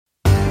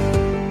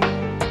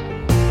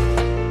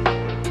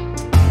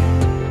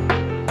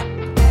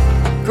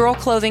Girl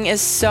clothing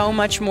is so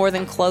much more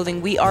than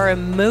clothing. We are a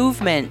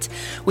movement.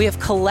 We have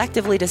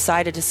collectively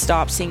decided to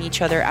stop seeing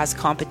each other as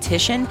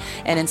competition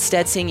and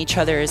instead seeing each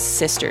other as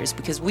sisters,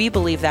 because we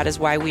believe that is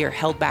why we are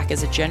held back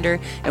as a gender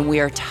and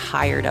we are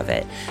tired of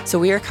it. So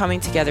we are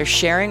coming together,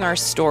 sharing our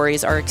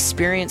stories, our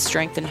experience,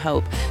 strength, and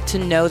hope, to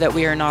know that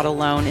we are not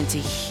alone and to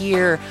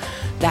hear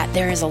that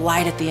there is a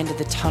light at the end of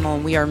the tunnel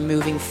and we are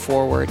moving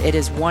forward. It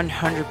is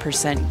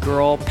 100%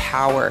 girl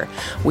power.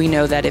 We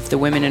know that if the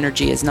women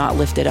energy is not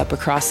lifted up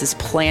across this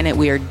planet,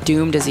 we are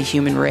doomed as a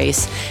human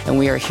race, and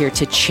we are here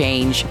to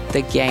change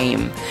the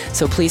game.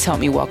 So please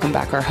help me welcome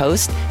back our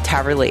host,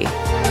 Taver Lee.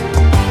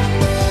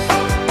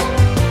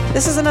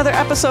 This is another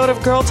episode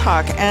of Girl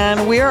Talk,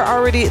 and we are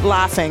already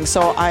laughing,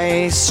 so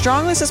I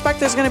strongly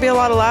suspect there's going to be a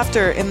lot of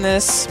laughter in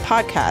this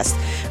podcast.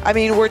 I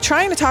mean, we're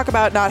trying to talk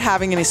about not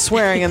having any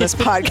swearing in this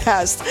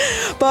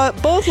podcast,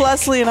 but both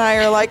Leslie and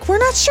I are like, we're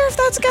not sure if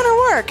that's going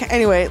to work.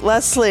 Anyway,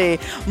 Leslie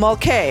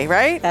Mulcahy,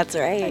 right? That's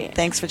right.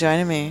 Thanks for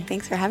joining me.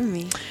 Thanks for having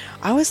me.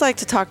 I always like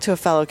to talk to a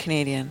fellow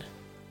Canadian.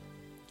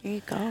 Here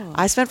you go.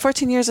 I spent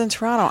 14 years in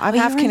Toronto. I'm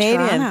half you were in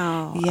Canadian.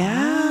 Toronto.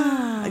 Yeah.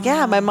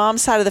 Yeah, my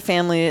mom's side of the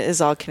family is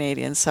all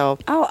Canadian, so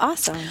Oh,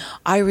 awesome.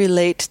 I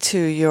relate to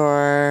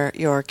your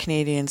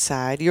Canadian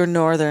side, your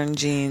northern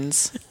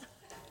genes.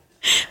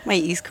 My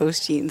East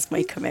Coast genes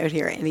might come out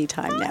here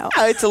anytime now.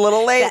 Oh, it's a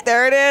little late.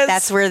 There it is.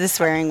 That's where the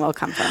swearing will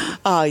come from.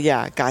 Oh,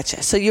 yeah.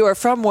 Gotcha. So you are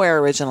from where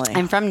originally?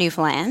 I'm from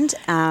Newfoundland,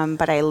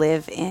 but I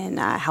live in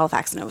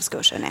Halifax, Nova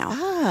Scotia now.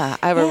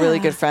 I have a really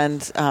good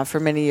friend for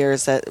many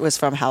years that was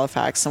from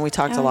Halifax, and we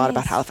talked a lot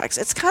about Halifax.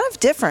 It's kind of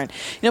different.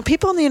 You know,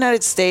 people in the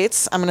United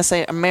States, I'm going to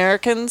say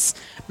Americans,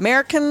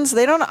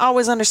 they don't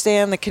always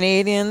understand the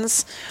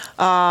Canadians.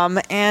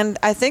 And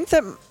I think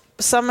that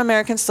some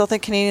Americans still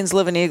think Canadians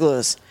live in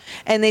igloos.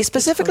 And they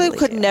specifically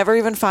could never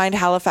even find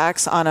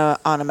Halifax on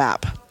a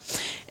map.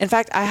 In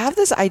fact, I have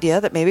this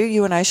idea that maybe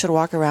you and I should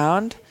walk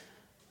around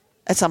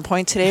at some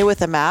point today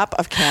with a map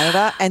of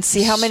Canada and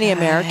see how many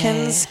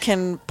Americans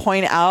can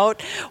point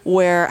out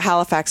where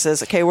Halifax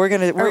is. Okay, we're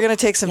gonna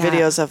take some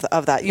videos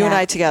of that. You and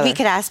I together. We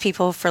could ask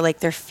people for like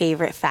their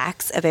favorite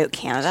facts about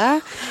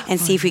Canada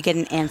and see if we get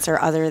an answer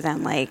other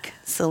than like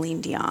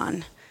Celine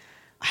Dion.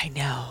 I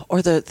know,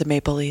 or the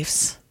Maple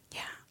Leafs.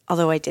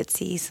 Although I did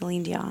see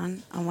Celine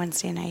Dion on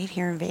Wednesday night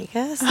here in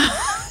Vegas.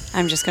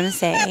 I'm just going to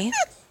say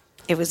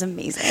it was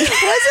amazing. Was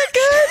it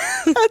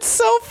good? That's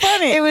so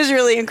funny. It was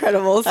really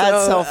incredible.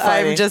 That's so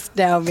funny. I'm just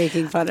now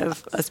making fun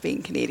of us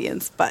being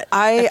Canadians, but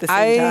at the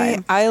same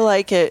time. I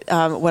like it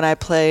when I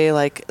play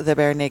like the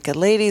Bare Naked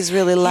Ladies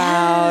really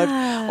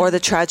loud or the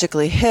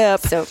Tragically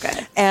Hip. So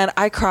good. And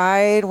I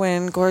cried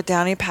when Gord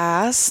Downie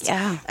passed.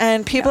 Yeah.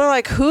 And people are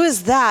like, who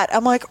is that?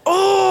 I'm like,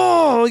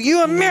 oh,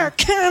 you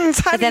Americans.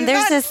 How do you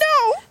not know?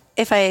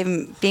 If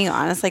I'm being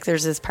honest, like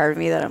there's this part of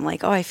me that I'm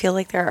like, oh, I feel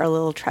like there are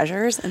little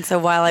treasures. And so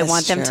while I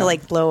want them to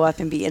like blow up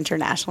and be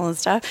international and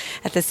stuff,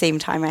 at the same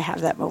time, I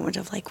have that moment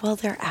of like, well,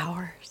 they're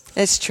ours.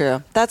 It's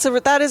true.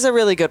 That is a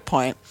really good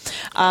point.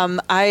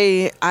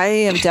 I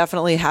am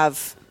definitely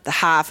have the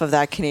half of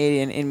that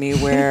Canadian in me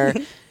where,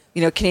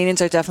 you know,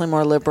 Canadians are definitely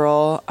more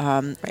liberal.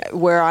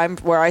 Where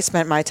I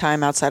spent my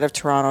time outside of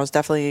Toronto is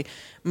definitely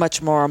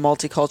much more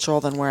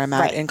multicultural than where I'm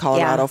at in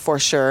Colorado for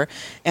sure.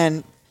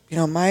 And you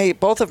know,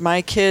 both of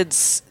my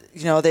kids,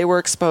 you know, they were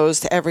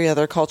exposed to every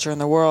other culture in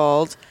the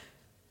world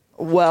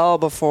well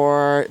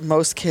before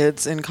most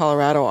kids in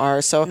Colorado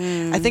are. So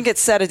I think it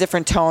set a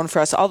different tone for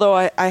us. Although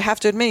I have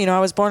to admit, you know, I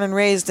was born and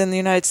raised in the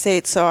United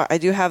States, so I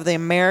do have the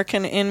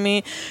American in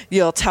me.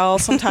 You'll tell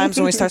sometimes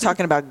when we start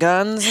talking about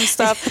guns and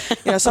stuff.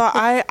 You know, so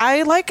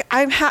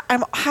I'm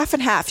half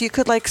and half. You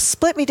could like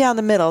split me down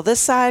the middle. This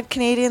side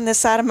Canadian, this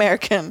side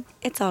American.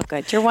 It's all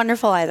good. You're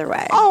wonderful either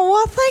way. Oh,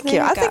 well, thank you.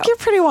 I think you're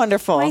pretty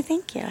wonderful. Why,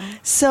 thank you.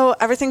 So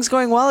everything's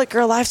going well at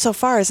Girl Life so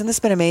far. Hasn't this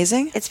been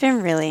amazing? It's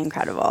been really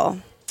incredible.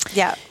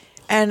 Yeah.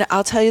 And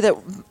I'll tell you that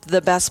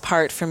the best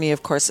part for me,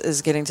 of course,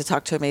 is getting to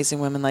talk to amazing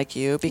women like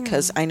you,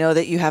 because I know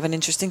that you have an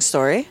interesting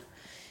story,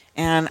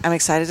 and I'm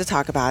excited to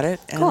talk about it.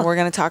 And we're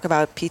going to talk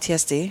about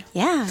PTSD.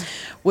 Yeah.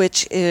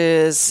 Which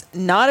is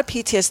not a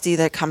PTSD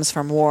that comes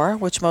from war,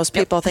 which most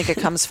people think it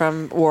comes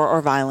from war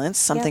or violence,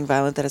 something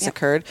violent that has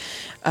occurred.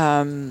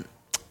 And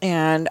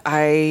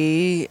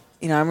I'm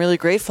really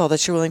grateful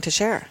that you're willing to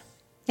share.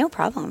 No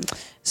problem.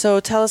 So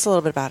tell us a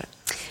little bit about it.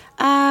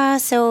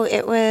 So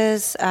it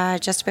was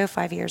just about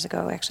 5 years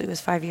ago. Actually, it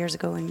was 5 years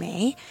ago in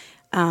May.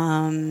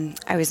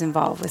 I was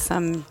involved with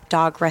some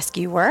dog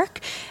rescue work,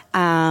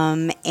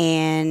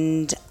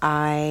 and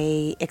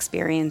I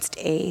experienced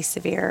a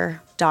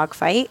severe dog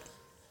fight.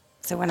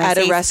 So when at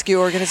a rescue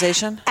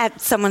organization? At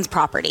someone's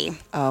property.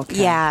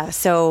 Okay. Yeah.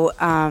 So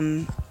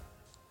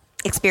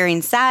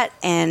experienced that,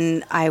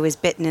 and I was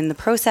bitten in the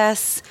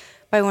process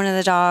by one of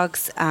the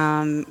dogs.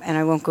 And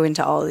I won't go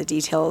into all the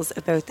details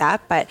about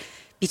that, but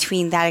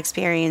between that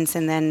experience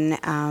and then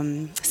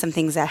some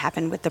things that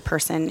happened with the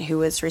person who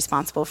was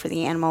responsible for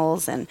the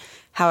animals and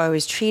how I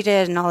was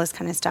treated and all this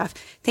kind of stuff,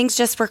 things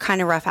just were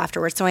kind of rough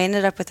afterwards. So I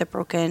ended up with a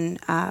broken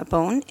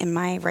bone in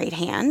my right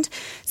hand.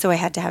 So I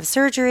had to have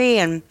surgery,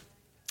 and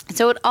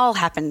So it all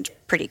happened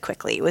pretty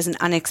quickly. It was an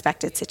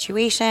unexpected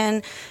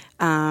situation.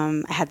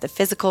 I had the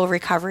physical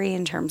recovery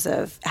in terms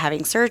of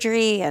having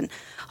surgery and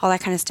all that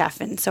kind of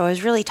stuff. And so I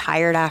was really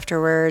tired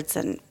afterwards,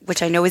 and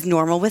which I know is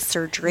normal with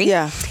surgery.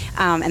 Yeah.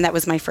 And that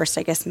was my first,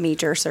 I guess,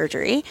 major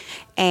surgery.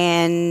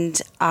 And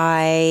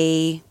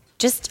I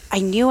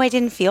knew I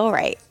didn't feel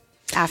right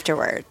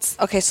afterwards.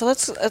 Okay, so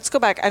let's go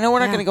back. I know we're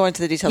not going to go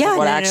into the details of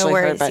what actually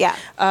hurt,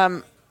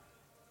 but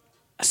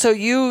so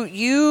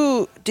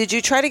you did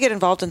you try to get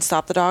involved and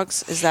stop the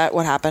dogs? Is that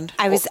what happened?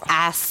 I was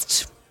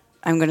asked.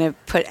 I'm going to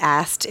put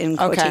asked in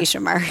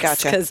quotation marks.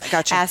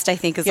 Gotcha. Asked, I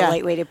think, is the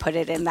right way to put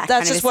it in that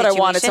kind of a situation. That's just what I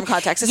wanted, some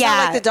context. It's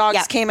not like the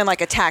dogs came and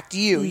like attacked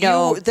you.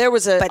 No. There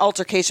was an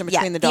altercation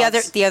between the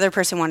dogs. The other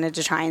person wanted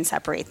to try and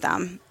separate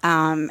them.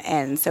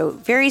 And so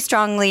very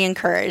strongly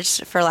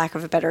encouraged, for lack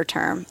of a better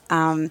term,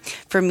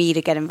 for me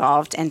to get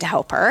involved and to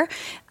help her.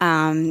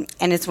 And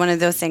it's one of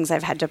those things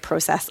I've had to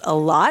process a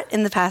lot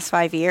in the past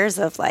 5 years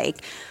of like,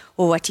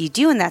 well, what do you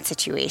do in that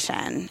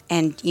situation?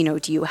 And,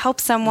 do you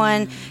help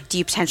someone? Do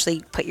you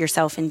potentially put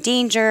yourself in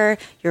danger?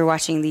 You're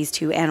watching these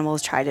two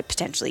animals try to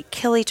potentially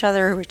kill each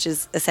other, which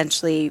is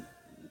essentially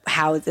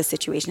how the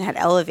situation had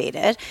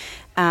elevated.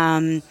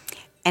 And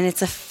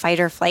it's a fight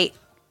or flight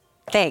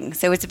thing.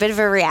 So it's a bit of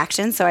a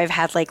reaction. So I've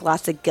had like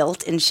lots of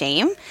guilt and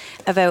shame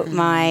about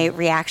my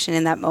reaction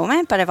in that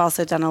moment, but I've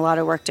also done a lot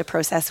of work to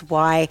process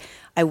why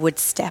I would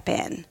step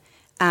in.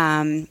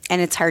 And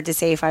it's hard to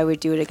say if I would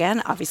do it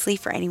again. Obviously,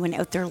 for anyone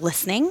out there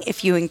listening,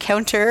 if you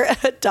encounter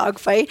a dog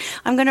fight,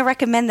 I'm going to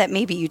recommend that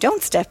maybe you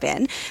don't step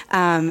in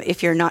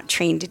if you're not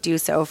trained to do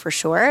so, for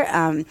sure.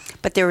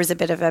 But there was a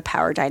bit of a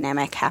power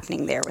dynamic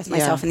happening there with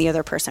myself and the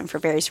other person for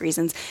various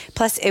reasons.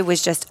 Plus, it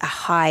was just a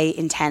high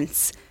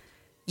intense,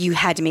 you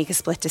had to make a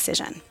split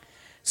decision.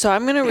 So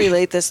I'm going to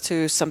relate this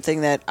to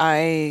something that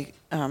I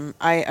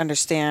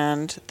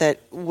understand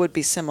that would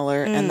be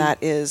similar, and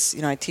that is,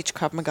 I teach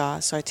Krav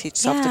Maga, so I teach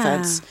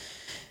self-defense.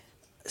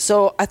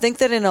 So I think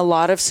that in a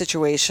lot of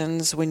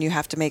situations when you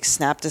have to make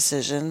snap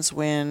decisions,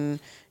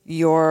 when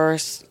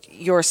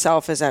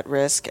yourself is at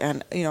risk,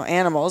 and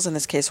animals in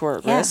this case were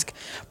at risk,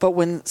 but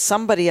when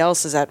somebody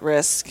else is at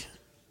risk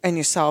and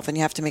yourself, and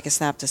you have to make a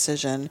snap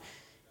decision,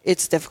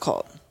 it's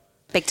difficult.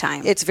 Big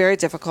time. It's very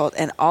difficult.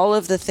 And all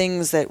of the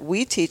things that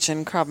we teach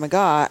in Krav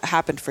Maga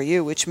happened for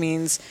you, which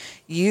means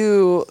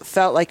you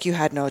felt like you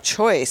had no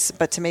choice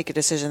but to make a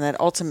decision that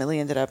ultimately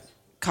ended up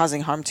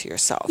causing harm to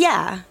yourself.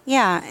 Yeah.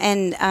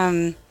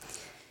 And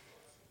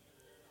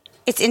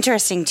it's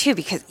interesting, too,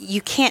 because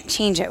you can't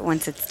change it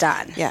once it's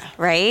done. Yeah.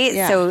 Right?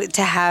 Yeah. So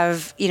to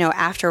have,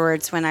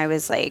 afterwards when I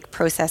was like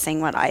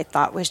processing what I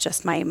thought was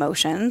just my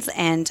emotions,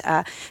 and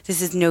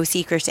this is no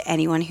secret to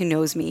anyone who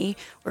knows me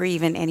or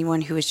even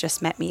anyone who has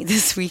just met me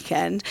this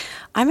weekend,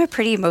 I'm a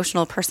pretty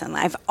emotional person.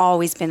 I've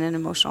always been an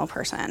emotional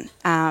person.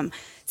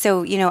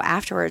 So,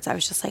 afterwards I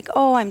was just like,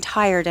 oh, I'm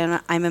tired and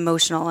I'm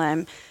emotional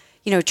and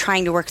I'm,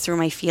 trying to work through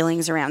my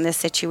feelings around this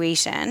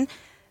situation.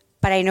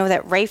 But I know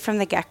that right from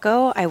the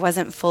get-go, I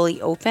wasn't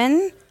fully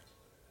open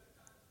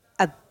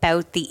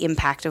about the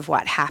impact of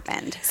what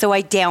happened. So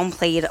I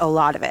downplayed a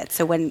lot of it.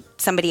 So when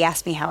somebody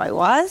asked me how I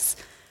was,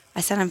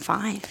 I said, I'm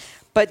fine.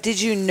 But did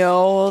you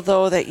know,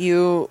 though, that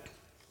you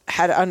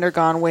had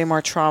undergone way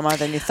more trauma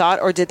than you thought?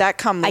 Or did that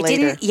come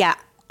later?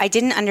 I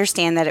didn't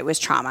understand that it was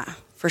trauma,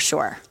 for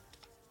sure.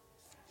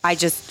 I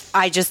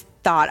just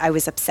thought I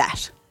was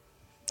upset.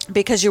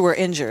 Because you were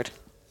injured.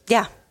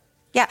 Yeah.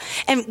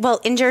 And,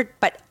 injured,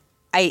 but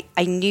I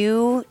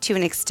knew to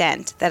an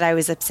extent that I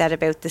was upset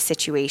about the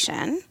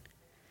situation,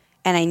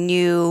 and I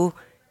knew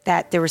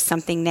that there was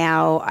something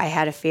now. I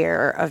had a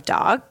fear of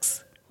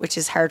dogs, which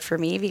is hard for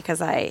me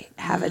because I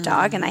have a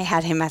dog and I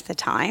had him at the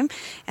time.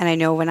 And I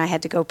know when I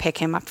had to go pick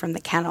him up from the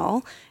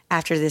kennel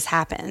after this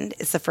happened,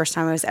 it's the first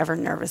time I was ever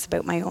nervous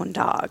about my own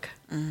dog.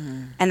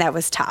 And that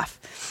was tough.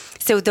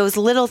 So those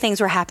little things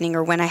were happening,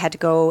 or when I had to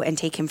go and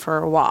take him for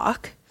a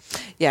walk.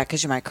 Yeah,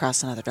 because you might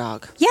cross another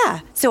dog. Yeah.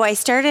 So I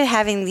started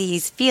having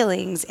these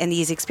feelings and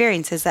these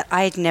experiences that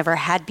I had never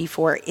had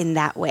before in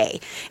that way.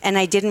 And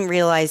I didn't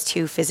realize,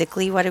 too,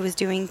 physically what it was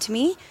doing to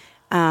me.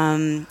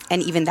 And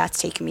even that's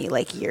taken me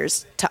like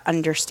years to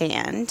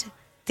understand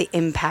the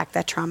impact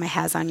that trauma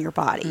has on your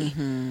body.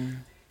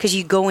 Because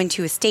you go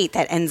into a state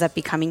that ends up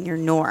becoming your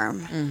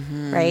norm,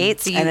 right?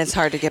 So and it's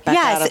hard to get back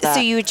out of that.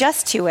 So you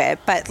adjust to it.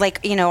 But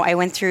I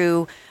went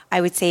through, I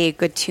would say, a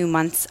good 2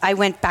 months. I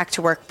went back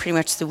to work pretty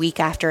much the week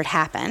after it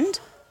happened.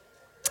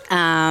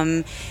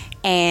 And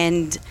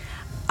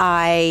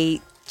I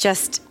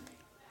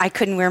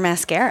couldn't wear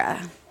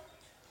mascara.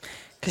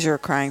 Because you were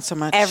crying so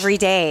much? Every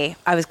day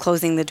I was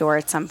closing the door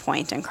at some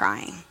point and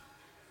crying.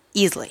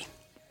 Easily.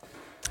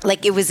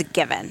 Like it was a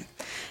given.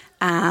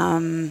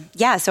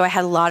 So I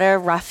had a lot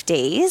of rough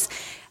days.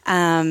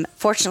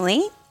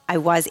 Fortunately, I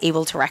was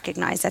able to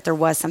recognize that there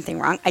was something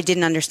wrong. I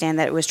didn't understand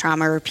that it was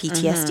trauma or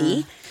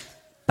PTSD.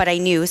 But I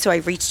knew, so I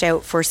reached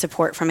out for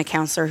support from a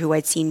counselor who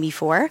I'd seen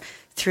before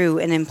through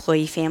an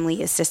employee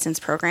family assistance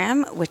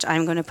program, which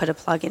I'm going to put a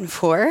plug in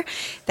for,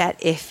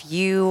 that if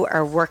you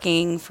are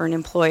working for an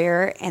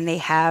employer and they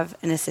have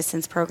an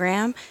assistance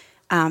program,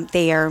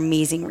 they are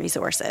amazing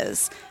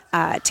resources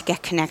to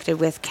get connected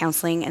with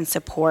counseling and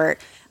support.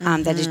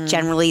 That is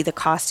generally the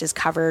cost is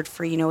covered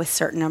for, a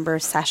certain number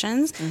of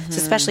sessions. So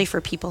especially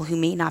for people who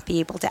may not be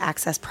able to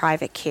access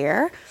private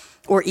care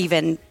or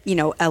even,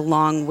 a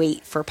long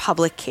wait for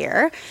public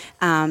care.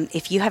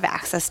 If you have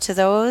access to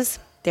those,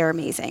 they're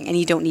amazing. And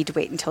you don't need to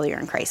wait until you're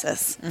in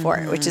crisis for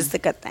it, which is the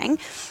good thing.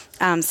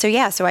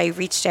 So I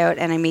reached out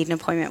and I made an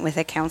appointment with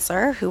a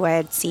counselor who I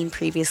had seen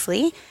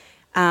previously.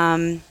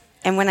 And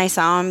when I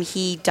saw him,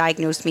 he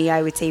diagnosed me,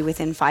 I would say,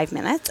 within 5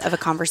 minutes of a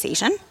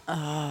conversation.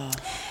 Oh.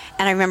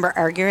 And I remember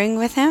arguing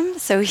with him.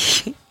 So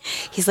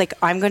he's like,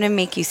 I'm going to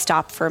make you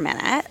stop for a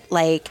minute.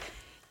 Like,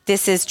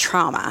 this is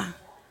trauma.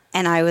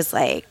 And I was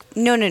like,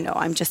 no,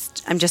 I'm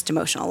just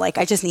emotional. Like,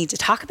 I just need to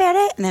talk about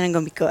it and then I'm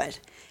going to be good.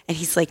 And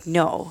he's like,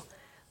 no,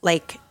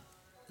 like,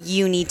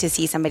 you need to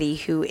see somebody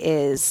who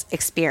is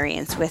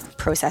experienced with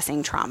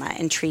processing trauma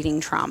and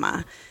treating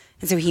trauma.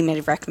 And so he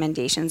made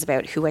recommendations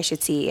about who I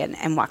should see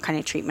and what kind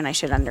of treatment I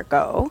should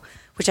undergo,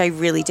 which I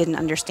really didn't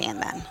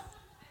understand then.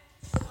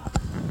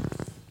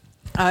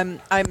 I'm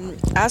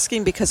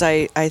asking because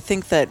I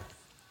think that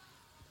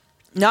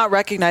not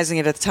recognizing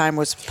it at the time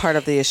was part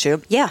of the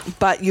issue. Yeah.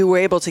 But you were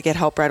able to get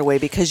help right away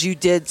because you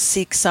did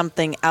seek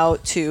something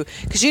out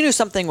because you knew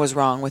something was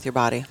wrong with your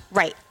body.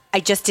 Right. I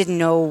just didn't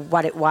know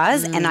what it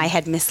was, and I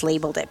had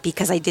mislabeled it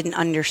because I didn't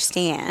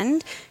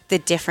understand the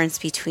difference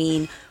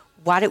between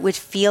what it would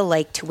feel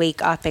like to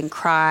wake up and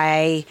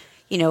cry,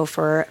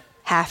 for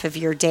half of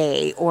your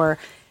day, or,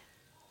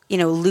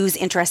 lose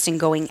interest in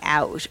going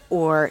out,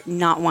 or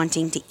not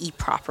wanting to eat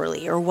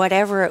properly, or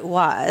whatever it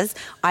was.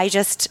 I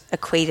just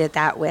equated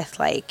that with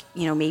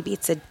maybe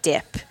it's a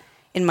dip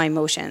in my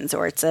emotions,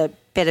 or it's a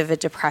bit of a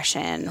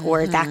depression,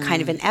 or that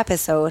kind of an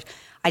episode.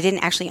 I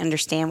didn't actually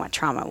understand what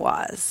trauma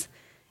was.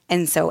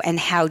 And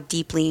how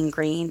deeply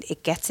ingrained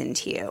it gets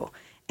into you,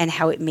 and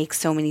how it makes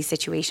so many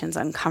situations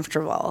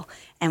uncomfortable,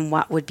 and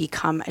what would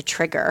become a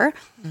trigger,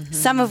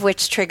 some of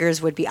which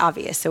triggers would be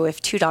obvious. So if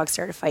 2 dogs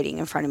started fighting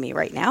in front of me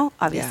right now,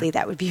 obviously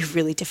that would be a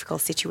really difficult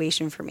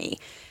situation for me.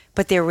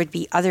 But there would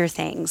be other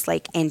things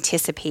like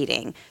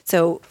anticipating.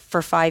 So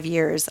for 5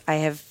 years, I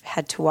have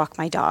had to walk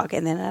my dog.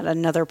 And then at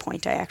another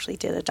point, I actually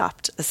did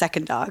adopt a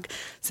second dog.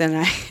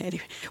 So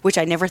which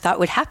I never thought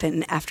would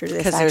happen after this,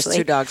 because there's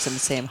 2 dogs in the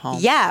same home.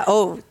 Yeah.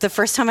 Oh, the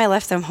first time I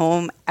left them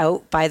home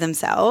out by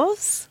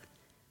themselves,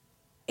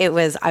 I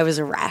was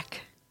a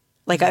wreck.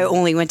 Like, I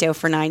only went out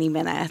for 90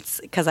 minutes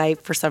because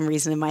for some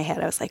reason in my head,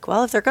 I was like,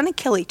 well, if they're going to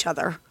kill each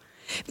other.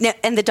 Now,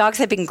 and the dogs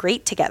had been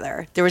great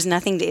together. There was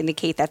nothing to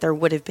indicate that there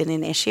would have been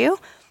an issue.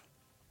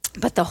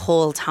 But the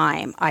whole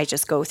time, I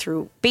just go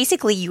through,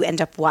 basically you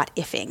end up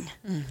what-ifing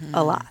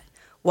a lot.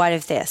 What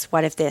if this?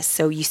 What if this?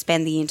 So you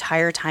spend the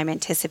entire time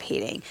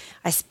anticipating.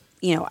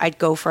 I'd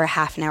go for a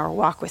half an hour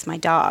walk with my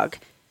dog,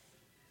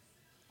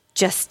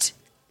 just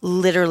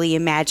literally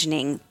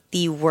imagining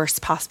the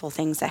worst possible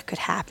things that could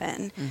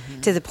happen,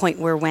 to the point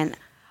where when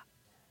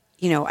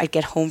I'd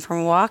get home from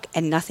a walk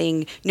and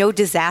no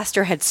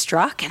disaster had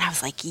struck. And I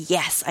was like,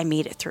 yes, I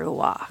made it through a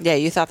walk. Yeah.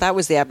 You thought that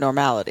was the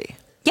abnormality.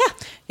 Yeah.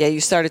 Yeah.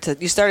 You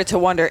started to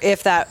wonder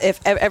if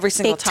every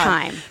single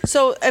time.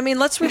 So,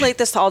 let's relate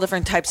this to all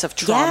different types of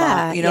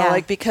trauma,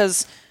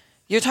 because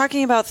you're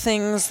talking about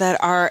things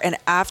that are an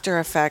after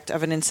effect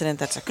of an incident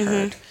that's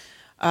occurred.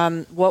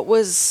 What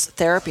was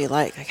therapy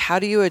like? Like, how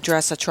do you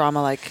address a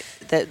trauma like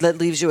that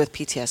leaves you with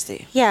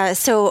PTSD? Yeah.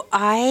 So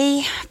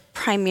I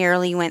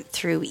primarily went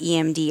through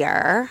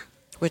EMDR,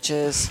 which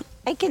is,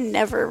 I can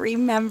never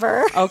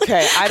remember.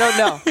 Okay, I don't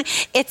know.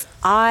 It's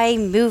eye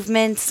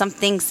movement,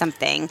 something.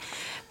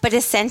 But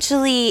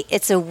essentially,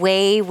 it's a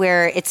way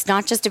where it's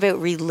not just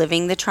about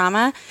reliving the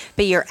trauma,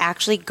 but you're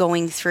actually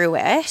going through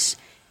it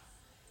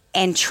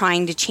and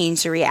trying to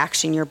change the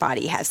reaction your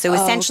body has. So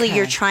essentially,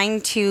 you're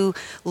trying to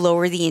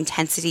lower the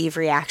intensity of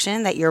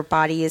reaction that your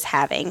body is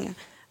having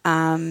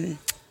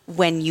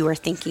when you are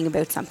thinking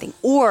about something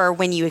or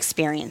when you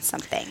experience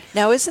something.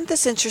 Now, isn't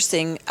this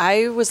interesting?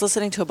 I was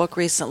listening to a book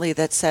recently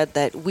that said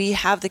that we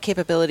have the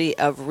capability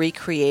of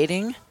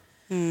recreating,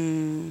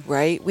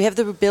 right? We have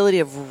the ability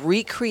of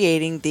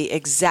recreating the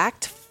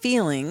exact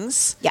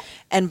feelings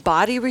and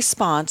body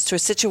response to a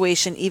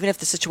situation, even if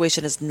the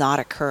situation is not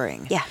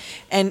occurring. Yeah.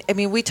 And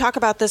we talk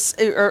about this,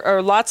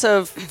 or lots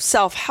of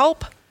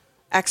self-help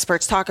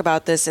experts talk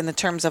about this in the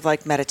terms of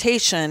like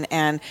meditation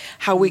and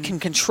how we can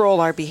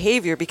control our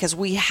behavior, because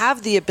we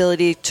have the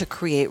ability to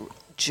create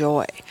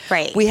joy.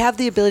 Right. We have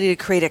the ability to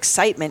create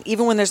excitement,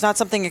 even when there's not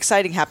something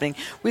exciting happening.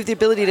 We have the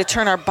ability to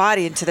turn our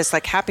body into this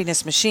like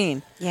happiness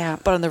machine. Yeah.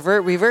 But on the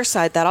reverse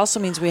side, that also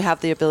means we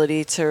have the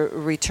ability to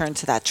return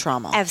to that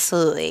trauma.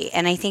 Absolutely.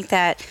 And I think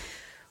that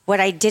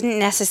what I didn't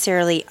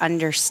necessarily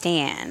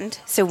understand,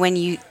 so when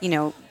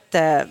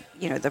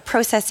the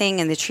processing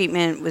and the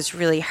treatment was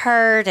really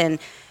hard and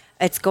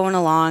it's going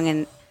along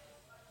and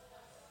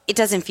it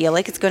doesn't feel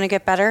like it's going to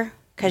get better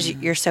because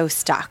you're so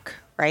stuck,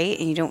 right?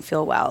 And you don't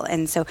feel well.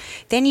 And so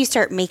then you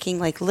start making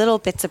like little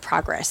bits of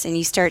progress and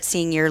you start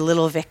seeing your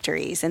little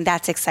victories, and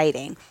that's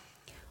exciting.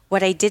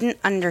 What I didn't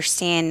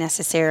understand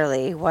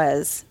necessarily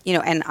was,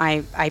 and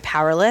I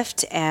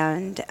powerlift,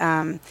 and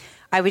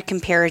I would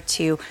compare it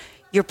to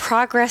your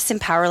progress in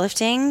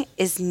powerlifting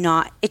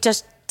it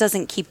just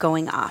doesn't keep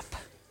going up.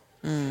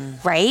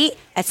 Right?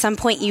 At some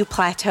point you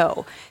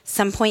plateau.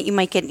 Some point you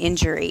might get an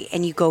injury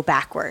and you go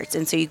backwards.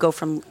 And so you go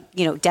from,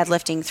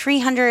 deadlifting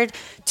 300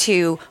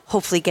 to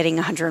hopefully getting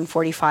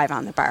 145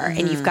 on the bar.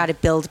 And you've got to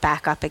build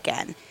back up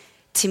again.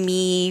 To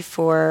me,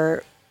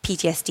 for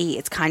PTSD,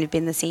 it's kind of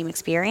been the same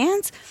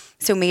experience.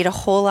 So made a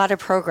whole lot of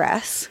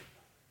progress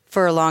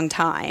for a long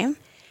time.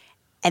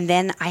 And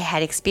then I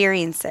had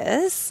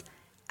experiences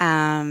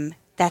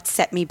that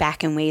set me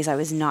back in ways I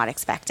was not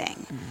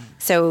expecting.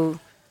 So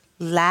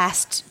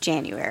last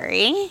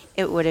January,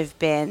 it would have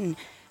been,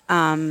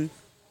 I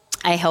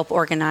helped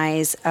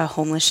organize a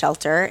homeless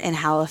shelter in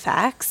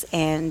Halifax.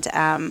 And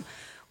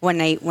when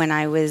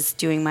I was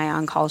doing my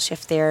on-call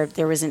shift there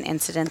was an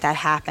incident that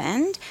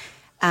happened.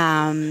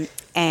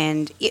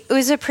 And it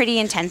was a pretty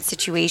intense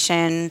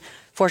situation.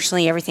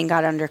 Fortunately, everything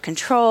got under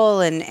control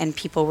and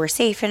people were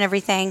safe and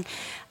everything.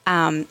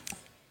 But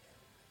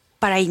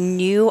I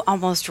knew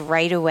almost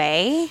right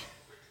away,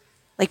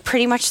 like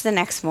pretty much the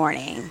next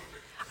morning,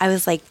 I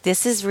was like,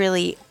 this is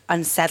really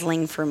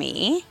unsettling for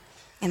me.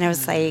 And I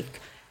was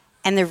like,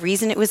 and the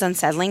reason it was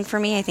unsettling for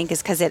me, I think,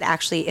 is because it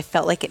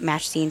felt like it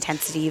matched the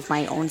intensity of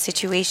my own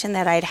situation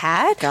that I'd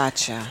had.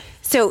 Gotcha.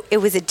 So it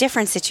was a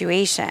different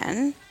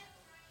situation.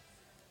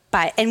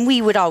 And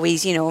we would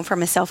always,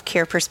 from a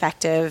self-care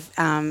perspective,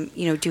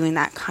 doing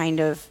that kind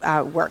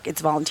of work,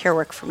 it's volunteer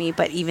work for me.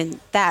 But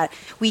even that,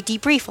 we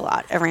debrief a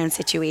lot around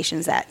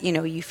situations that,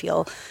 you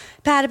feel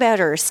bad about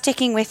or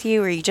sticking with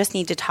you or you just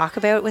need to talk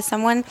about it with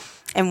someone.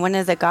 And one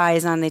of the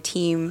guys on the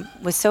team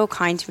was so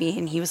kind to me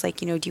and he was like,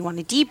 do you want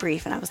to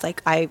debrief? And I was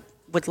like, I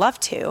would love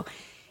to.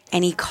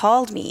 And he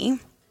called me.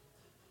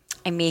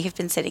 I may have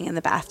been sitting in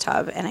the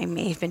bathtub and I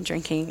may have been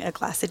drinking a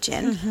glass of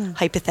gin,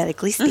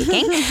 hypothetically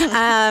speaking.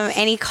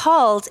 And he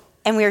called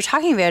and we were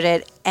talking about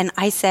it. And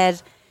I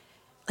said,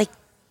 like,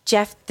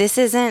 Jeff, this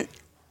isn't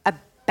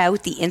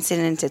about the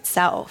incident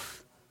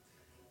itself.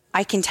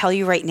 I can tell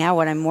you right now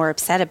what I'm more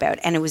upset about.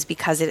 And it was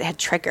because it had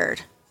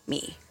triggered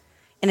me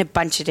in a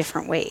bunch of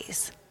different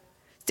ways,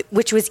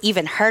 which was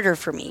even harder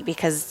for me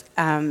because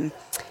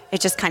it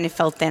just kind of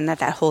felt then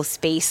that whole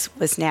space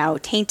was now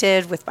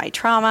tainted with my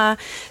trauma.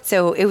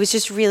 So it was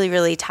just really,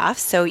 really tough.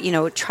 So,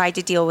 tried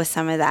to deal with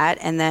some of that.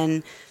 And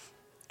then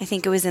I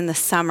think it was in the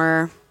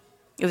summer,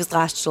 it was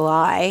last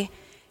July.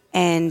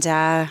 And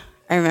I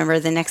remember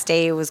the next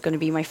day it was going to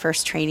be my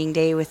first training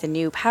day with a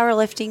new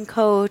powerlifting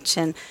coach.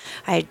 And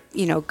I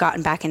had,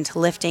 gotten back into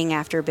lifting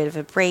after a bit of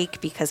a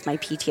break because my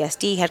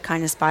PTSD had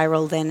kind of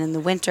spiraled in the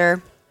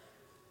winter.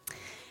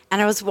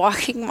 And I was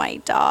walking my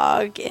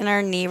dog in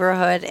our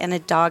neighborhood and a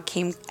dog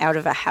came out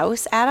of a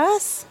house at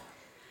us.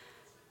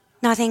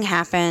 Nothing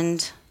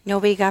happened.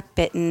 Nobody got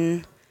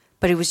bitten,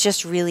 but it was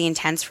just really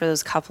intense for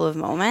those couple of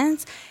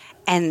moments.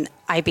 And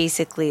I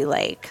basically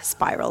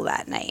spiraled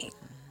that night.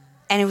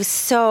 And it was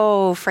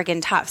so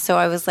friggin' tough. So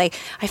I was like,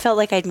 I felt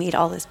like I'd made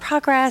all this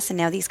progress and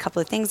now these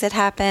couple of things had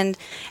happened.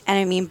 And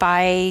I mean,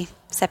 by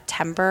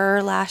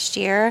September last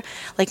year,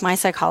 my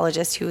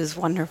psychologist, who was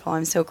wonderful,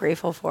 I'm so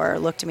grateful for her,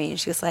 looked at me and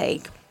she was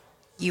like,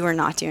 you are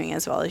not doing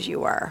as well as you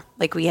were.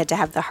 We had to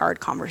have the hard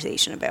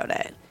conversation about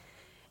it.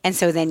 And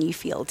so then you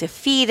feel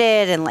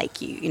defeated and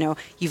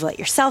you've let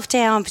yourself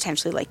down,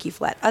 potentially you've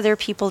let other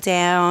people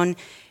down.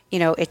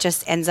 It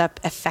just ends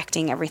up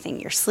affecting everything,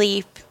 your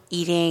sleep,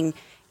 eating,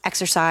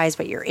 exercise,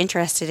 what you're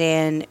interested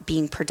in,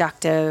 being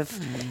productive,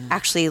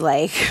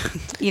 actually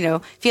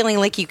feeling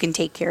like you can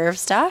take care of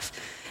stuff.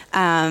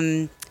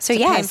 It's a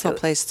painful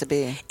place to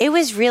be. It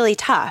was really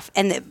tough.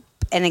 And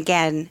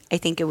again, I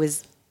think it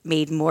was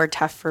made more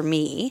tough for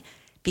me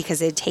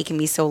because it had taken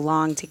me so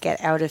long to get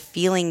out of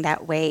feeling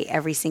that way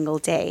every single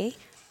day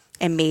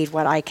and made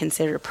what I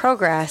consider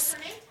progress.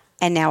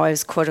 And now I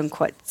was quote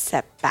unquote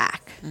set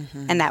back.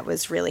 And that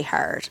was really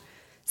hard.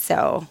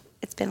 So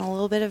it's been a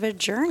little bit of a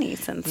journey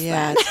since then.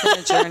 Yeah, it's been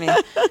a journey.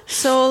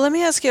 So let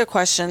me ask you a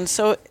question.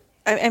 So,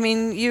 I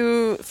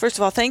mean, first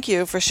of all, thank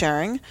you for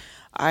sharing.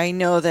 I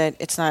know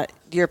that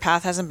your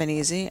path hasn't been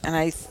easy, and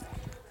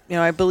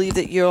I believe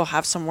that you'll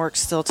have some work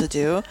still to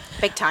do.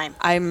 Big time.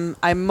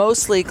 I'm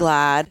mostly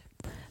glad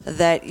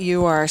that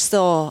you are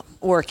still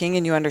working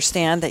and you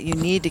understand that you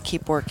need to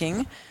keep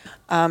working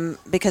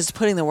because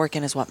putting the work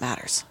in is what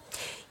matters.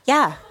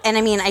 Yeah. And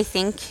I mean, I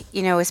think,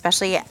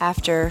 especially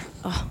after...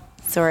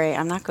 Sorry,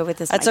 I'm not good with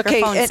this. That's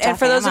okay. And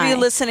for those of you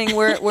listening,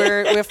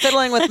 we're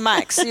fiddling with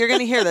mics. You're going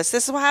to hear this.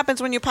 This is what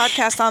happens when you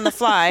podcast on the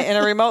fly in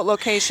a remote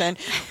location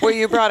where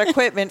you brought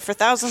equipment for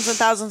thousands and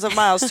thousands of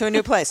miles to a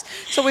new place.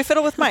 So we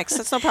fiddle with mics.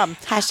 That's no problem.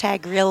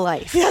 # real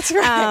life. That's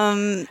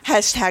right. #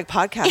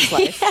 podcast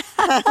life.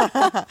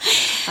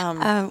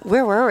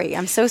 Where were we?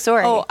 I'm so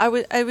sorry. Oh,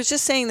 I was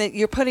just saying that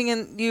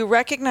you're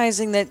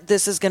recognizing that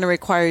this is going to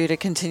require you to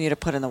continue to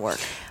put in the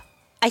work.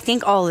 I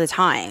think all the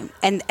time.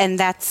 And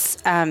that's,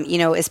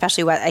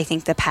 especially what I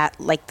think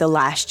the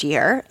last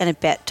year and a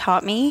bit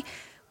taught me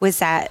was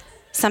that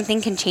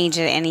something can change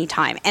at any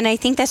time. And I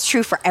think that's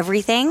true for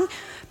everything,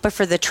 but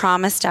for the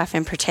trauma stuff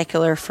in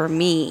particular, for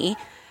me,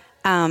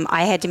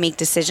 I had to make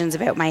decisions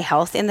about my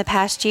health in the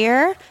past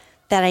year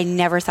that I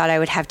never thought I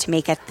would have to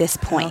make at this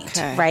point,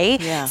 right?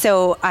 Yeah.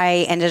 So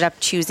I ended up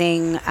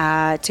choosing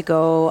to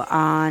go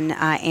on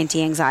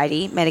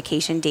anti-anxiety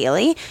medication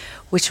daily,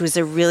 which was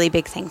a really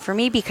big thing for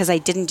me because I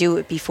didn't do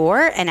it before.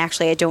 And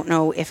actually, I don't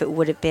know if it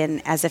would have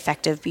been as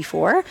effective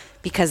before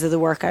because of the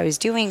work I was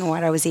doing,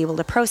 what I was able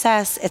to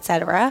process,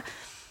 etc.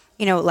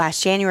 You know,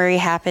 last January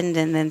happened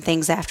and then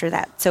things after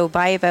that. So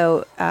by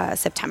about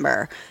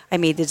September, I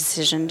made the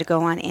decision to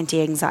go on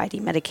anti-anxiety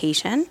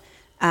medication.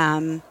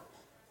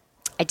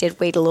 I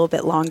did wait a little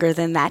bit longer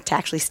than that to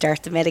actually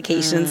start the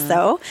medications,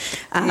 though.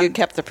 You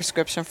kept the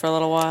prescription for a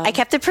little while? I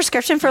kept the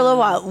prescription for a little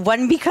while.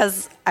 One,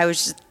 because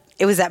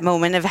it was that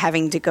moment of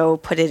having to go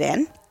put it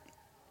in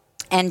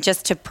and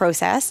just to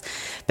process.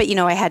 But, you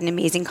know, I had an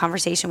amazing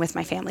conversation with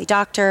my family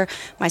doctor.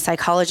 My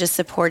psychologist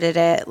supported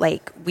it.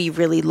 Like, we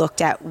really looked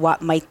at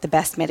what might the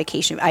best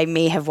medication. I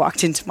may have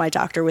walked into my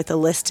doctor with a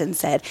list and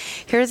said,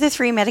 here are the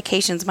 3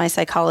 medications my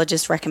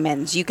psychologist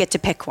recommends. You get to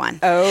pick one.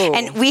 Oh.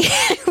 And we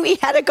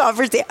had a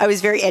conversation. I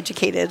was very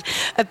educated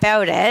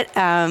about it.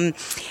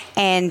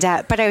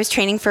 But I was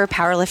training for a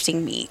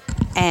powerlifting meet.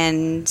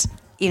 And,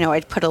 you know,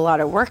 I'd put a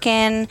lot of work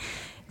in.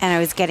 And I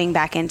was getting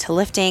back into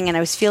lifting and I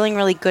was feeling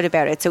really good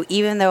about it. So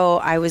even though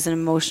I was an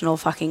emotional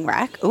fucking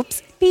wreck,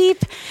 oops, beep.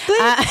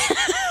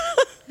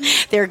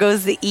 There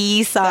goes the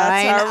E sign.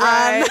 That's all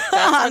right.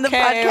 That's on the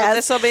okay. podcast.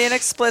 This will be an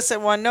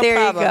explicit one. No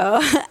there problem.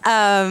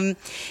 There you go.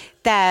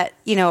 That,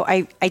 you know,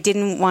 I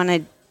didn't want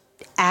to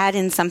add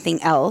in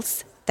something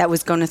else that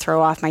was going to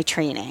throw off my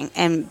training.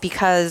 And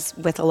because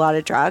with a lot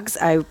of drugs,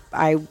 I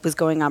was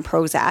going on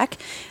Prozac,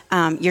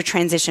 your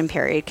transition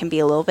period can be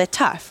a little bit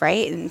tough,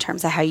 right? In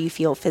terms of how you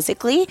feel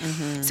physically.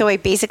 Mm-hmm. So I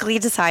basically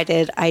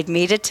decided I'd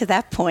made it to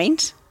that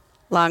point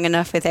long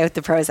enough without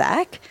the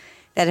Prozac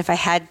that if I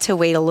had to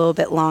wait a little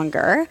bit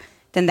longer,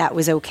 then that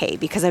was okay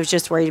because I was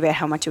just worried about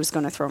how much it was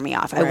going to throw me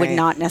off. Right. I would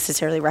not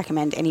necessarily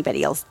recommend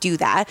anybody else do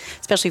that,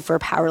 especially for a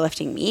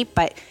powerlifting meet,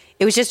 but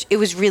it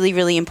was really,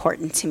 really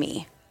important to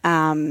me.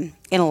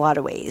 In a lot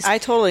of ways. I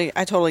totally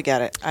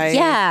get it.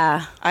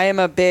 I am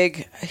a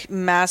big,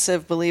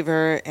 massive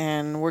believer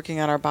in working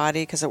on our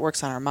body because it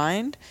works on our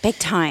mind. Big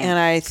time. And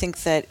I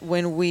think that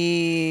when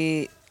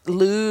we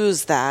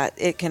lose that,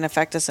 it can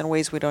affect us in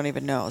ways we don't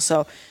even know.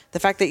 So the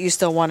fact that you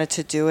still wanted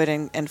to do it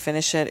and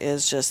finish it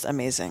is just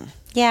amazing.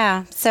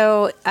 Yeah.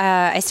 So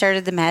I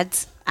started the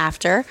meds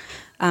after,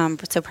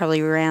 so probably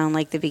around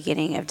like the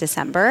beginning of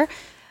December.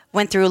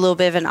 Went through a little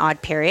bit of an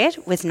odd period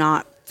with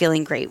not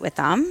feeling great with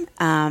them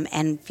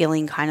and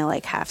feeling kind of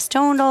like half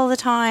stoned all the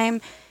time.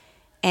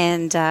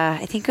 And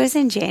I think it was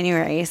in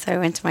January. So I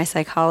went to my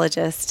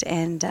psychologist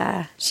and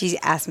she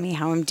asked me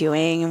how I'm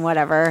doing and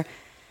whatever.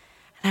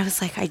 And I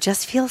was like, I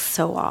just feel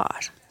so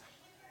odd.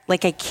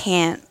 Like I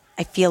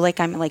feel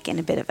like I'm like in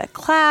a bit of a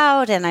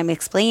cloud and I'm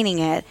explaining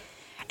it.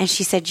 And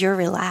she said, you're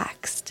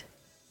relaxed.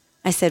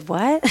 I said,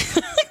 what?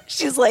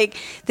 She's like,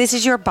 this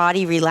is your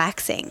body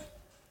relaxing.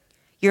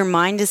 Your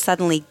mind is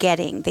suddenly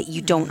getting that you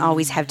don't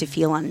always have to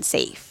feel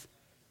unsafe,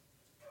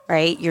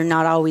 right? You're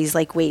not always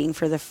like waiting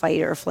for the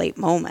fight or flight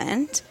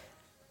moment.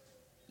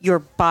 Your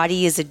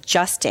body is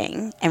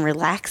adjusting and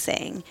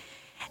relaxing.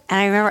 And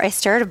I remember I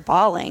started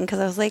bawling because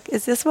I was like,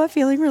 is this what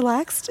feeling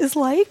relaxed is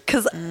like?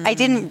 Because I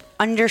didn't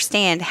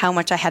understand how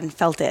much I hadn't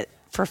felt it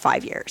for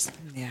 5 years.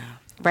 Yeah.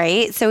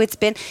 Right? So it's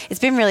been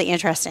really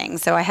interesting.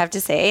 So I have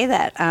to say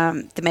that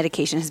the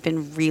medication has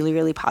been really,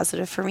 really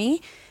positive for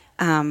me.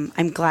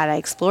 I'm glad I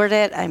explored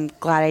it. I'm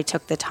glad I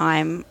took the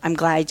time. I'm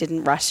glad I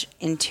didn't rush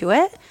into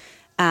it.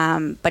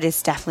 But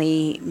it's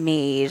definitely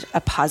made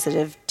a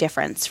positive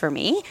difference for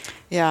me.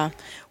 Yeah.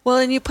 Well,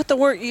 and you put the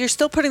work, you're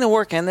still putting the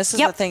work in. This is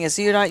the thing is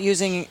you're not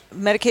using,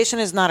 medication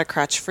is not a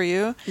crutch for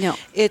you. No.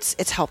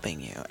 It's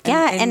helping you.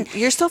 And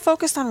you're still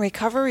focused on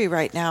recovery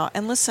right now.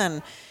 And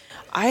listen,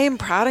 I am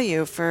proud of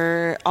you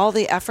for all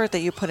the effort that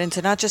you put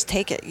into not just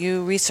take it.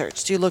 You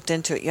researched, you looked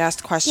into it, you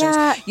asked questions.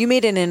 Yeah. You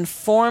made an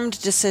informed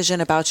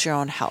decision about your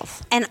own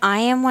health. And I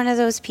am one of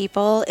those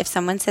people, if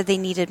someone said they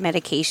needed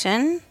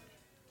medication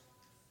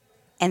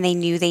and they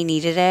knew they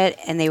needed it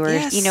and they were,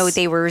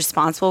 they were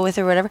responsible with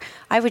it or whatever,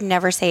 I would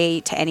never say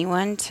to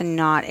anyone to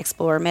not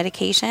explore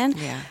medication.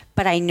 Yeah.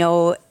 But I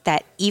know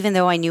that even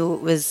though I knew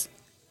it was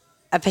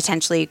a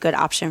potentially good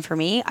option for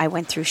me, I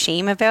went through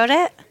shame about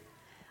it.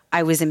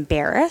 I was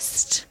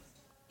embarrassed.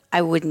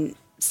 I wouldn't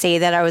say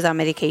that I was on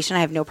medication. I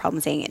have no problem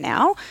saying it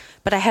now.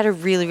 But I had a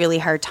really, really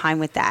hard time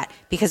with that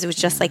because it was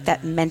just like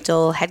that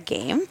mental head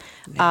game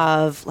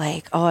of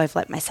like, oh, I've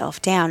let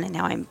myself down and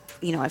now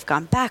I've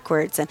gone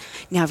backwards and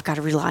now I've got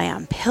to rely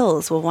on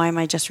pills. Well, why am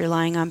I just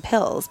relying on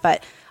pills?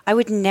 But I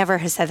would never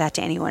have said that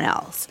to anyone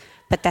else.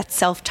 But that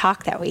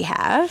self-talk that we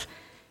have,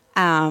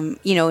 in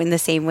the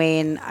same way,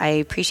 and I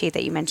appreciate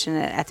that you mentioned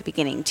it at the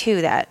beginning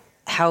too, that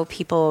how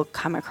people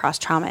come across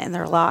trauma in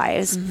their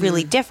lives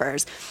really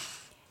differs.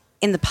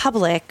 in the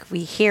public,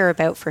 we hear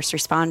about first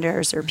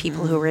responders or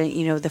people who are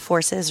in, the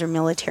forces or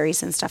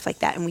militaries and stuff like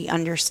that. And we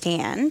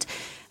understand,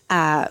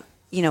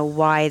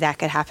 why that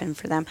could happen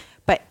for them.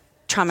 But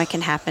trauma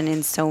can happen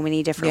in so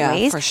many different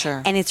ways. For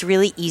sure. And it's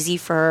really easy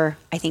for,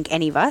 I think,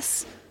 any of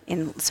us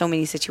in so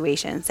many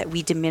situations that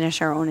we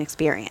diminish our own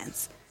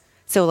experience.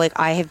 So like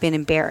I have been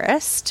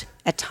embarrassed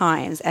at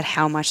times at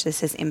how much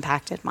this has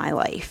impacted my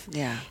life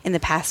in the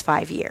past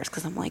 5 years.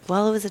 Because I'm like,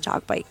 well, it was a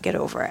dog bite. Get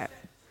over it.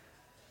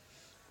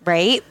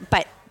 Right?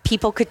 But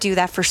people could do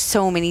that for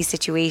so many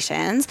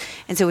situations.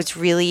 And so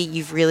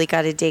you've really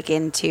got to dig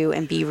into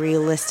and be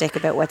realistic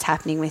about what's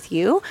happening with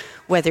you,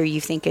 whether you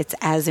think it's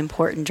as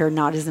important or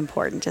not as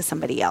important to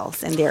somebody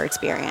else and their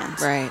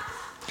experience. Right.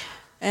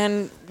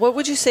 And what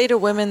would you say to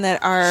women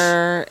that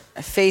are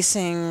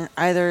facing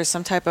either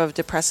some type of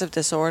depressive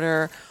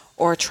disorder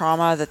or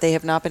trauma that they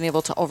have not been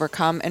able to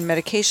overcome, and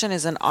medication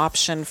is an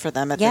option for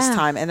them at this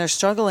time, and they're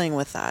struggling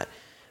with that?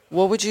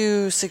 What would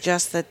you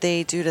suggest that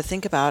they do to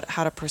think about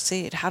how to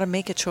proceed, how to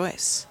make a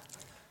choice?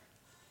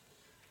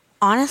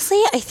 Honestly,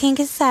 I think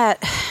it's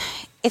that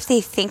if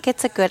they think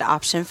it's a good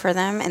option for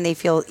them and they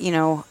feel,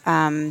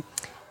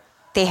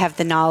 they have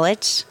the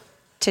knowledge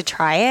to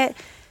try it,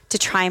 to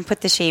try and put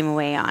the shame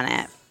away on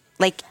it.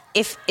 Like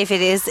if it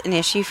is an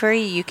issue for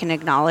you, you can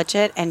acknowledge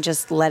it and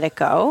just let it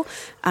go.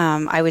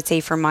 I would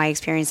say from my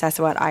experience, that's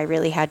what I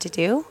really had to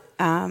do.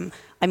 I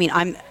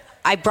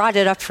brought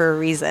it up for a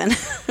reason.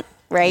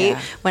 Right?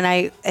 Yeah. When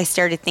I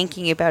started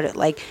thinking about it,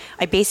 like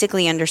I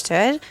basically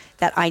understood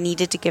that I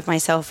needed to give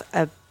myself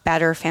a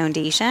better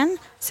foundation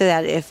so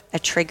that if a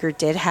trigger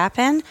did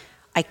happen,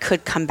 I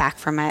could come back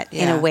from it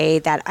in a way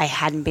that I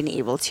hadn't been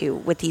able to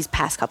with these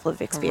past couple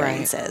of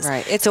experiences.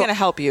 Right. It's going to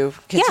help you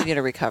continue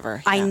to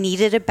recover. I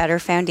needed a better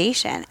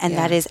foundation, and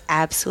that is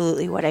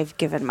absolutely what I've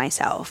given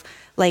myself.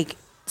 Like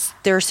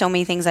there are so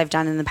many things I've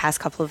done in the past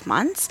couple of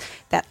months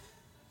that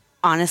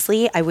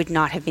honestly I would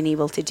not have been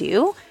able to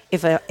do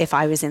if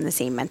I was in the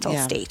same mental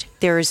state.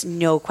 There's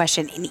no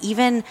question. And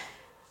even,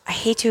 I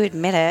hate to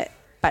admit it,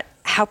 but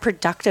how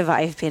productive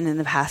I've been in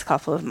the past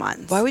couple of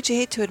months. Why would you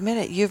hate to admit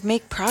it? You've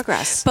made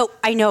progress. But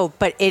I know,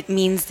 but it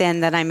means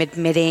then that I'm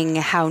admitting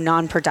how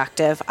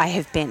non-productive I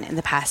have been in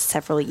the past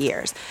several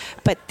years.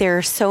 But there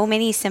are so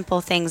many simple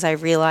things I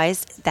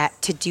realized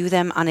that to do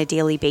them on a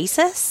daily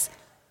basis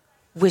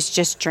was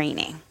just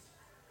draining,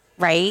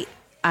 right?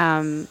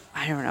 I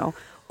don't know,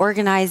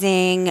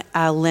 organizing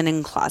a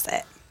linen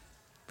closet.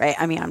 Right?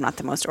 I mean, I'm not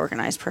the most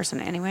organized person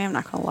anyway, I'm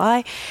not going to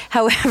lie.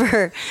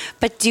 However,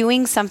 but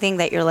doing something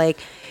that you're like,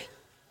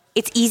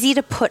 it's easy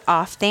to put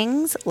off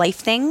things, life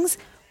things,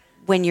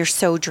 when you're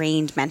so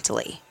drained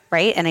mentally,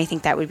 right? And I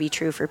think that would be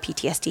true for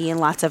PTSD and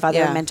lots of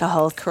other mental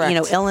health,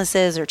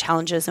 illnesses or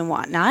challenges and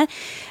whatnot.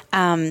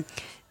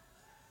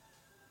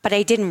 But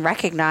I didn't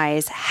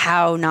recognize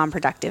how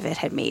non-productive it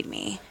had made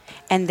me.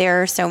 And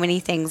there are so many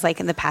things like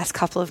in the past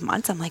couple of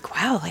months, I'm like,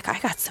 wow, like I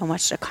got so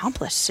much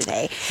accomplished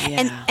today.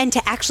 And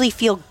to actually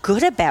feel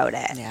good about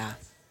it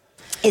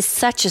is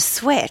such a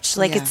switch.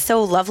 Like it's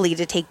so lovely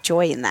to take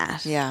joy in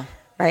that. Yeah.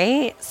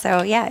 Right.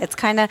 So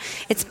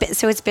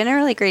it's been a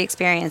really great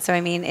experience. So,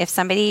 I mean, if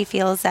somebody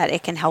feels that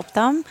it can help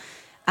them,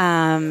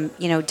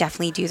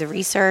 definitely do the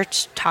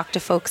research, talk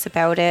to folks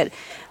about it,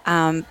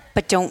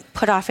 but don't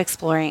put off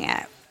exploring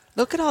it.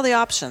 Look at all the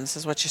options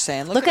is what you're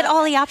saying. Look at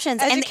all the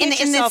options. And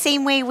in the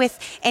same way with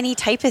any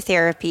type of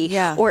therapy,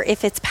 or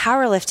if it's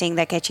powerlifting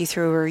that gets you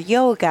through, or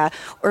yoga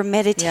or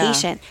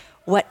meditation,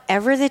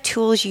 whatever the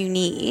tools you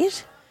need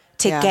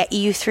to get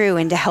you through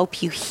and to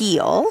help you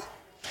heal.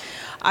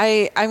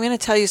 I'm going to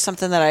tell you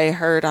something that I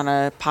heard on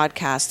a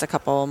podcast a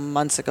couple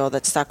months ago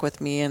that stuck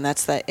with me, and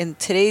that's that in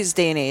today's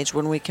day and age,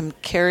 when we can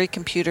carry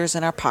computers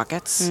in our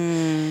pockets,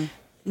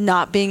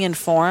 not being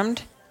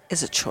informed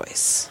is a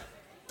choice.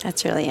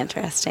 That's really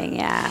interesting.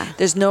 Yeah.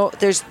 There's no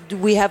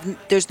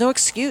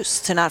excuse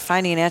to not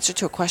finding an answer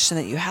to a question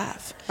that you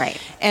have. Right.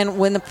 And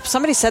when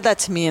somebody said that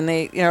to me, and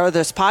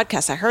this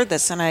podcast, I heard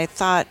this and I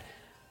thought,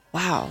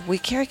 wow, we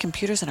carry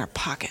computers in our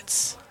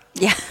pockets.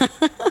 Yeah.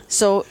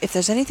 So if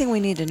there's anything we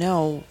need to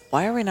know,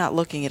 why are we not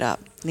looking it up?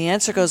 And the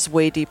answer goes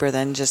way deeper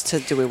than just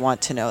do we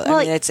want to know? Well,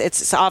 I mean,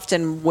 it's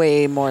often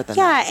way more than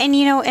that.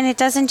 Yeah. And it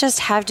doesn't just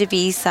have to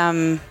be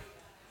some,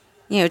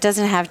 it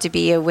doesn't have to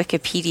be a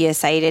Wikipedia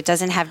site. It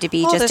doesn't have to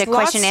be just a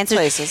question and answer.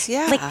 Places.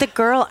 Yeah. Like the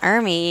Girl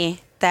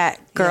Army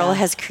that Girl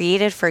has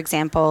created, for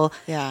example.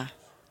 Yeah.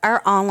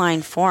 Our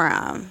online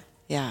forum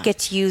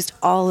gets used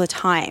all the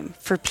time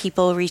for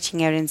people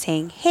reaching out and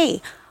saying,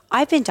 hey,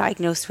 I've been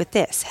diagnosed with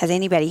this. Has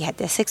anybody had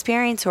this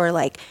experience? Or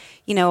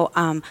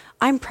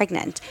I'm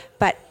pregnant,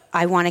 but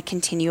I want to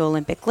continue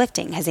Olympic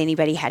lifting. Has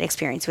anybody had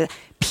experience with it?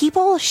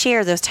 People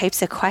share those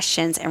types of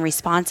questions and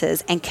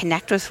responses and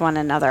connect with one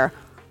another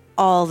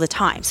all the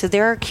time. So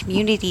there are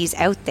communities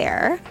out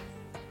there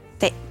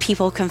that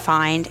people can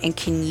find and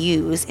can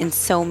use in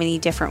so many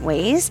different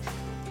ways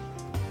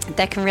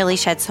that can really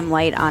shed some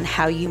light on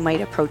how you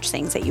might approach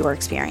things that you're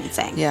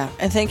experiencing. Yeah,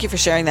 and thank you for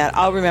sharing that.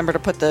 I'll remember to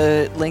put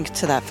the link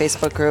to that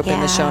Facebook group in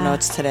the show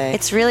notes today.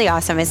 It's really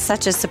awesome. It's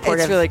such a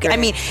supportive. It's really great. I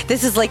mean,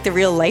 this is like the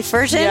real life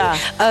version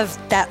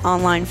of that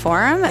online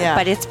forum,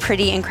 but it's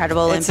pretty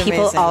incredible, and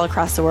people all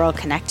across the world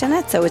connect in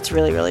it, so it's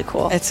really, really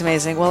cool. It's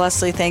amazing. Well,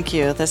 Leslie, thank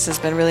you. This has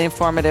been really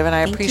informative, and I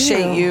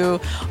appreciate you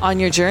on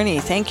your journey.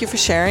 Thank you for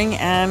sharing,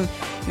 and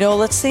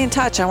let's stay in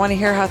touch. I want to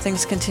hear how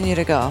things continue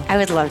to go. I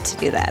would love to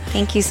do that.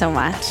 Thank you so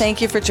much.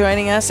 Thank you for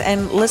joining us.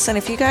 And listen,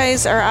 if you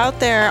guys are out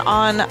there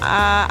on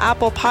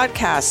Apple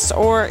Podcasts,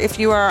 or if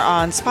you are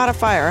on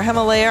Spotify or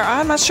Himalaya,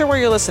 I'm not sure where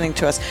you're listening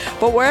to us,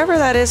 but wherever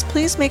that is,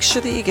 please make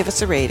sure that you give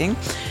us a rating.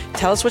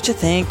 Tell us what you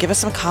think. Give us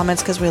some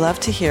comments, because we love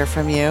to hear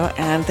from you.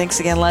 And thanks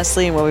again,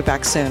 Leslie, and we'll be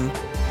back soon.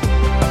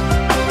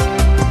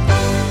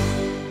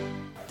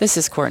 This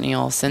is Courtney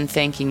Olson,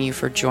 thanking you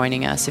for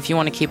joining us. If you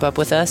want to keep up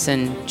with us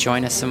and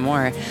join us some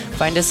more,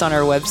 find us on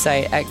our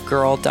website at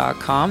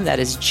grrl.com. That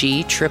is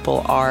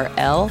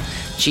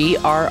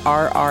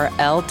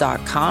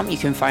GRRL.com. You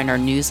can find our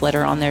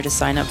newsletter on there to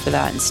sign up for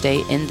that and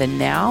stay in the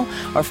now.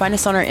 Or find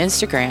us on our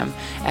Instagram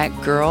at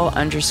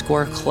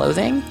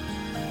girl_clothing.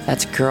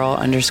 That's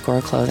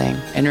girl_clothing.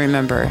 And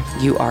remember,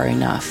 you are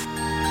enough.